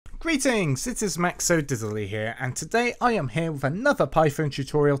Greetings, it is MaxoDiddly here, and today I am here with another Python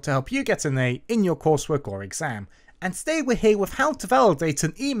tutorial to help you get an A in your coursework or exam. And today we're here with how to validate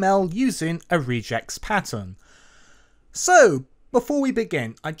an email using a regex pattern. So, before we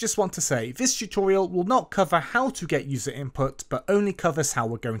begin, I just want to say this tutorial will not cover how to get user input, but only covers how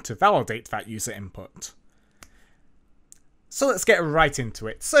we're going to validate that user input. So let's get right into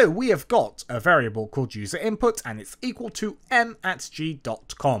it. So we have got a variable called user input and it's equal to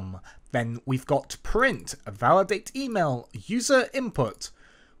m@g.com. Then we've got print, validate email, user input.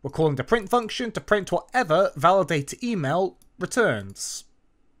 We're calling the print function to print whatever validate email returns.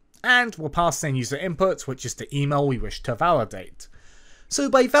 And we'll pass in user input, which is the email we wish to validate. So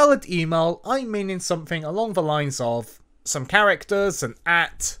by valid email, I'm meaning something along the lines of some characters, an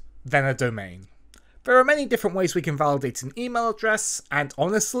 @ then a domain. There are many different ways we can validate an email address, and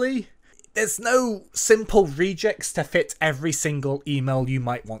honestly, there's no simple regex to fit every single email you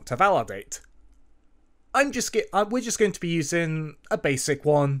might want to validate. We're just going to be using a basic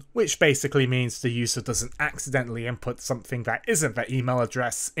one, which basically means the user doesn't accidentally input something that isn't their email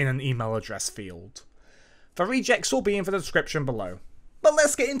address in an email address field. The regex will be in the description below. But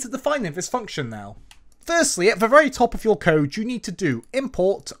let's get into defining this function now. Firstly, at the very top of your code, you need to do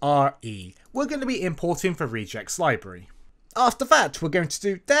import RE. We're going to be importing the regex library. After that, we're going to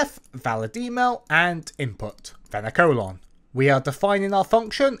do def valid email and input, then a colon. We are defining our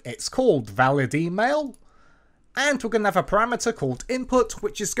function, it's called valid email, and we're going to have a parameter called input,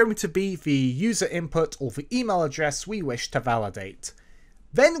 which is going to be the user input or the email address we wish to validate.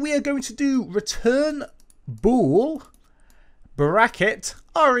 Then we are going to do return bool bracket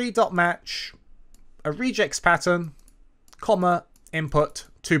re.match a regex pattern, comma, input,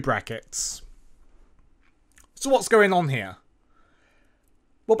 2 brackets. So what's going on here?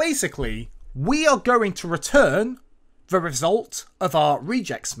 Well, basically, we are going to return the result of our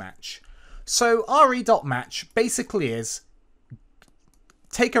regex match. So re.match basically is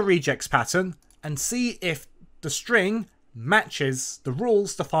take a regex pattern and see if the string matches the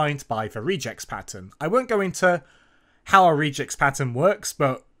rules defined by the regex pattern. I won't go into how a regex pattern works,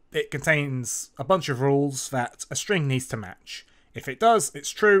 but it contains a bunch of rules that a string needs to match. If it does, it's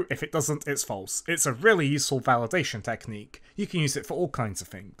true. If it doesn't, it's false. It's a really useful validation technique. You can use it for all kinds of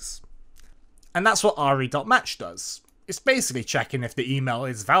things. And that's what re.match does. It's basically checking if the email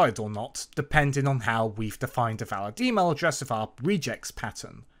is valid or not, depending on how we've defined a valid email address with our regex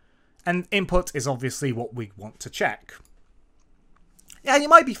pattern. And input is obviously what we want to check. Yeah, you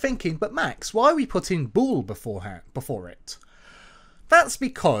might be thinking, but Max, why are we putting bool before it? That's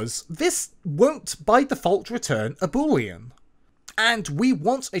because this won't by default return a boolean. And we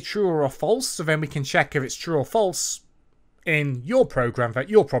want a true or a false, so then we can check if it's true or false in your program that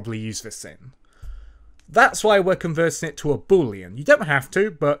you'll probably use this in. That's why we're converting it to a boolean. You don't have to,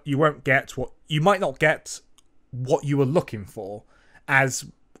 but you might not get what you were looking for, as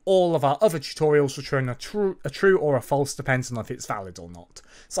all of our other tutorials return a true or a false depending on if it's valid or not.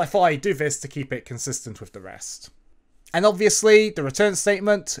 So I thought I'd do this to keep it consistent with the rest. And obviously, the return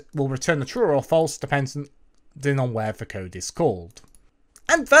statement will return a true or false depending on where the code is called.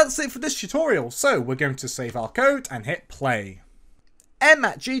 And that's it for this tutorial. So we're going to save our code and hit play.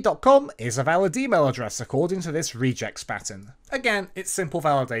 m@g.com is a valid email address according to this regex pattern. Again, it's simple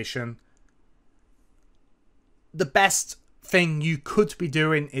validation. The best thing you could be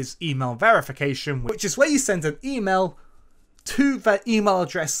doing is email verification, which is where you send an email to that email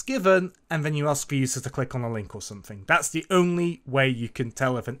address given, and then you ask the user to click on a link or something. That's the only way you can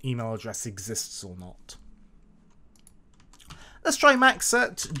tell if an email address exists or not. Let's try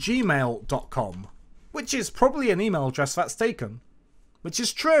max@gmail.com, which is probably an email address that's taken, which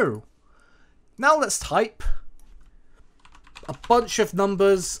is true. Now let's type a bunch of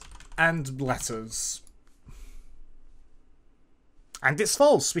numbers and letters. And it's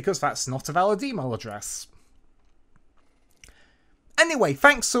false, because that's not a valid email address. Anyway,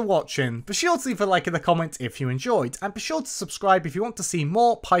 thanks for watching. Be sure to leave a like and a comment if you enjoyed, and be sure to subscribe if you want to see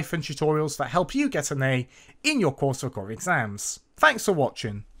more Python tutorials that help you get an A in your coursework or exams. Thanks for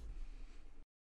watching.